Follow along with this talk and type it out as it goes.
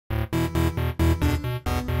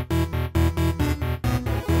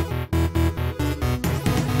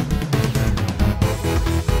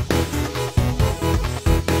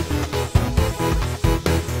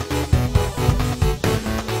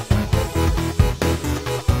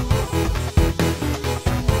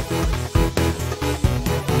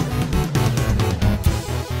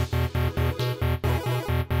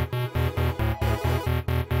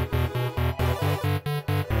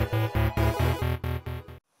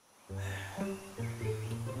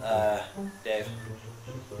Dave.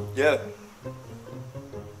 Yeah.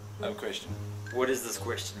 I have a question. What is this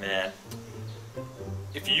question, man?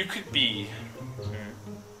 If you could be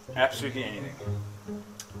absolutely anything.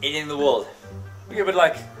 Anything in the world? Yeah, but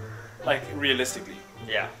like realistically.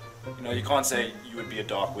 Yeah. You know, you can't say you would be a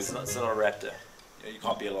dark It's wizard. not a raptor. You know, you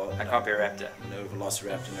can't be a lot. I can't be a raptor. No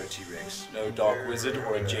velociraptor, no T-Rex, no dark wizard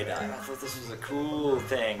or a Jedi. I thought this was a cool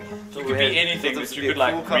thing. If you could be anything that you could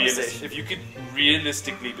like if you could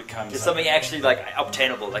realistically become It's something actually like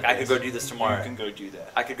obtainable. Like I could go do this tomorrow. You can go do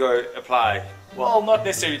that. I could go apply. Well, not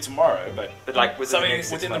necessarily tomorrow, but like within something the next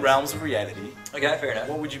 6 within the months. realms of reality. Okay, fair enough.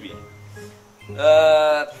 What would you be?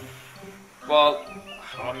 Well,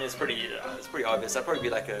 I mean it's pretty obvious. I'd probably be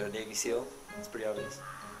like a Navy SEAL. It's pretty obvious.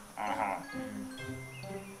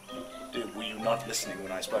 Dude, were you not listening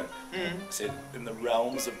when I spoke? I said in the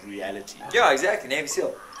realms of reality. Yeah, exactly. Navy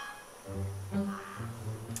SEAL.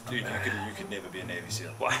 Dude, you could never be a Navy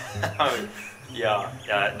SEAL. Wow.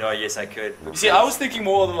 Yeah. No, yes, I could. You see, I was thinking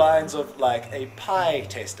more along the lines of like a pie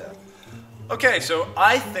taster. Okay, so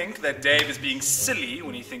I think that Dave is being silly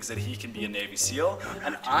when he thinks that he can be a Navy SEAL,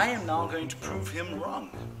 and I am now going to prove him wrong.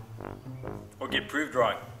 Or get proved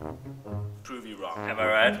wrong. Prove you wrong. Am I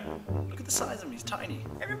right? Look at the size of him, he's tiny.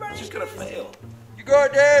 Everybody's just gonna fail. You go,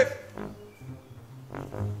 Dave!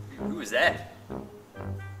 Who is that?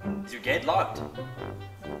 Is your gate locked?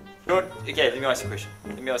 Okay, let me ask you a question.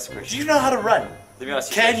 Do you know how to run? Let me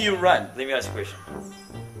ask you a Can question. you run? Let me ask you a question.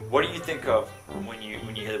 What do you think of when you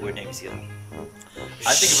hear the word Navy SEAL?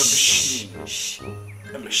 I think of a machine. Shh.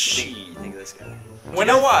 A machine. You think of this guy. When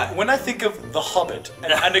I think of The Hobbit,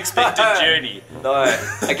 an unexpected journey. No,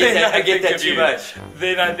 I get that too much.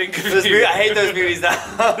 Then I think of Those you. I hate those movies now.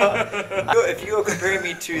 If you were comparing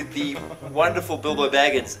me to the wonderful Bilbo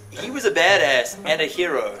Baggins, he was a badass and a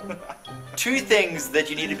hero. Two things that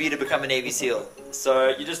you need to be to become a Navy SEAL. So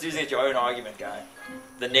you're just using it your own argument, guy.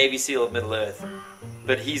 The Navy SEAL of Middle Earth.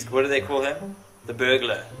 But he's, what do they call him? The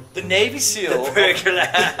burglar. The Navy SEAL. The burglar.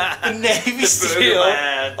 The Navy The SEAL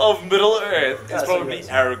burglar. of Middle Earth is That's probably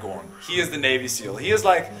amazing. Aragorn. He is the Navy SEAL. He is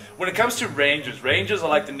like, when it comes to Rangers are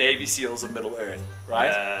like the Navy SEAls of Middle Earth,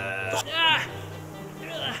 right?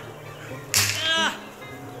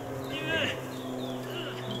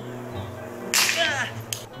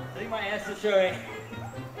 I think my ass is showing.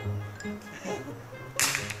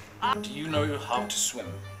 Do you know how to swim?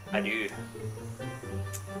 I do.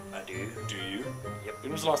 Do you? Yep.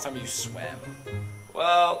 When was the last time you swam?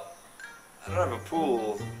 Well, I don't have a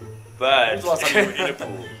pool, but... When was the last time you were in a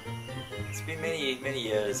pool? It's been many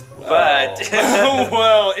years, Wow. but...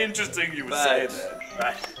 Well, interesting you would say But- that.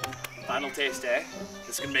 Right. Final taste, eh?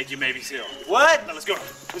 This can make you Navy SEAL. What? Now let's go.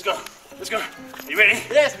 Let's go. Let's go. You ready?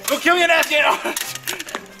 Yes. Go kill me an Afghan.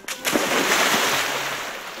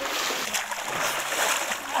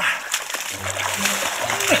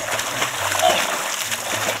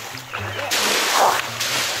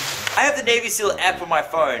 I have the Navy SEAL app on my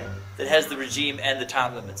phone that has the regime and the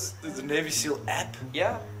time limits. There's a Navy SEAL app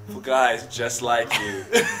Yeah. for guys just like you.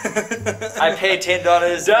 I pay $10.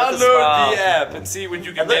 with a Download smile. the app and see what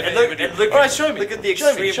you can And look- never and look- ever do. and look All right, at- show me. look at the Show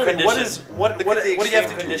me, extreme show me. What condition. is what Look what, at the what do you have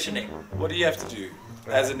to extreme conditioning. do? What do you have to do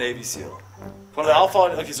as a Navy SEAL? Well, how far?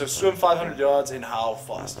 Okay, so swim 500 yards in how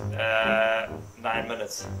fast? 9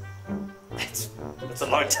 minutes. That's a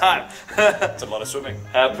long time. That's a lot of swimming.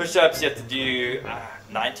 Push-ups, you have to do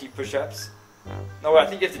 90 push-ups. No, I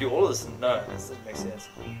think you have to do all of this. No, that doesn't make sense.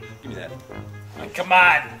 Give me that. Come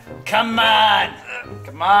on. Come on.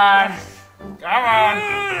 Come on. Come on.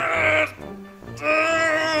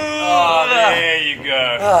 Oh, there you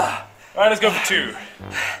go. All right, let's go for 2.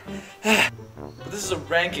 But this is a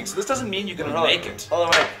ranking, so this doesn't mean you're gonna make it. Hold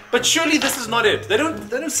on, wait. But surely this is not it. They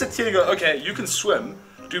don't sit here and go, okay, you can swim,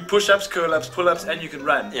 do push-ups, curl-ups, pull-ups, and you can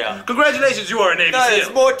run. Yeah. Congratulations, you are a Navy No, SEAL.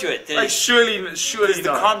 there's more to it. Like surely There's the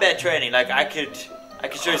not. combat training. Like I could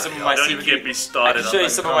show you some of my Don't even get me I started could show you on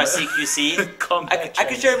some of my combat. CQC. Combat I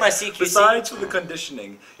could show you my CQC. Besides for the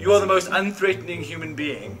conditioning, you are the most unthreatening human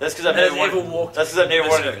being. That's because I've that has never ever walked. That's because I've never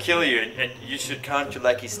this wanted to earth. kill you, and you should count your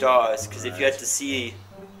lucky stars. Because if you had to see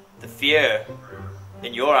the fear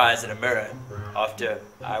in your eyes in a mirror after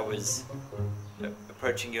I was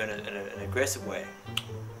approaching you in an aggressive way,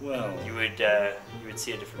 Well, you would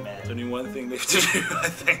see a different man. there's only one thing left to do, I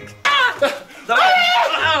think. No!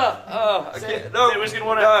 Oh, okay. No! Say whiskey and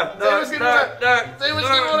water. No! Say whiskey and water. Say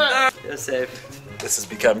whiskey and water. You're safe. This has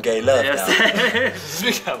become gay love now. Yes.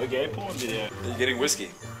 This become a gay porn video. Are you getting whiskey?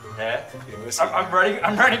 Yeah. Getting whiskey. I'm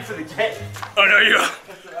running for the gate. Oh no, you.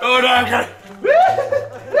 Oh no, I'm gonna.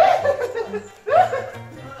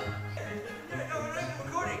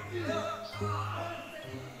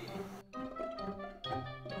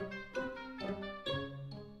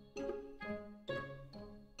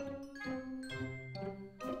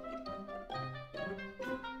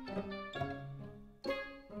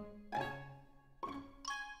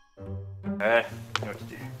 Alright, you know what to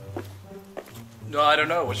do. No, I don't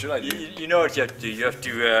know. What should I do? You know what you have to do. You have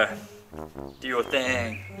to do your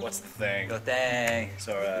thing. What's the thing? Your thing.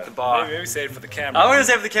 So, the bar. maybe say it for the camera. I want to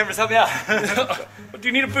say for the cameras, help me out. Do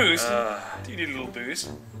you need a boost? Do you need a little boost?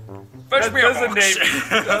 Fetch me a Does the box.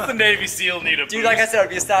 Navy, does the Navy SEAL need a Dude, boost? like I said, I'd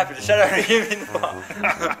be a sniper. Just shut up and give me the bar.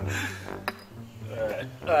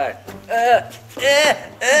 Alright.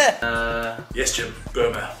 Yes, Jim.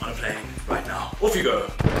 Burma on a plane right now. Off you go.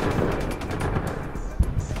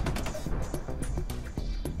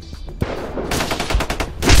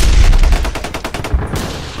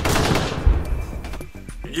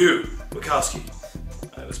 And you, Bukowski,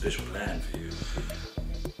 I have a special plan for you.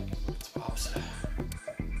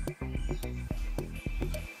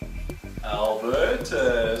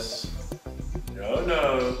 Albertus.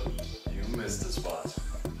 No.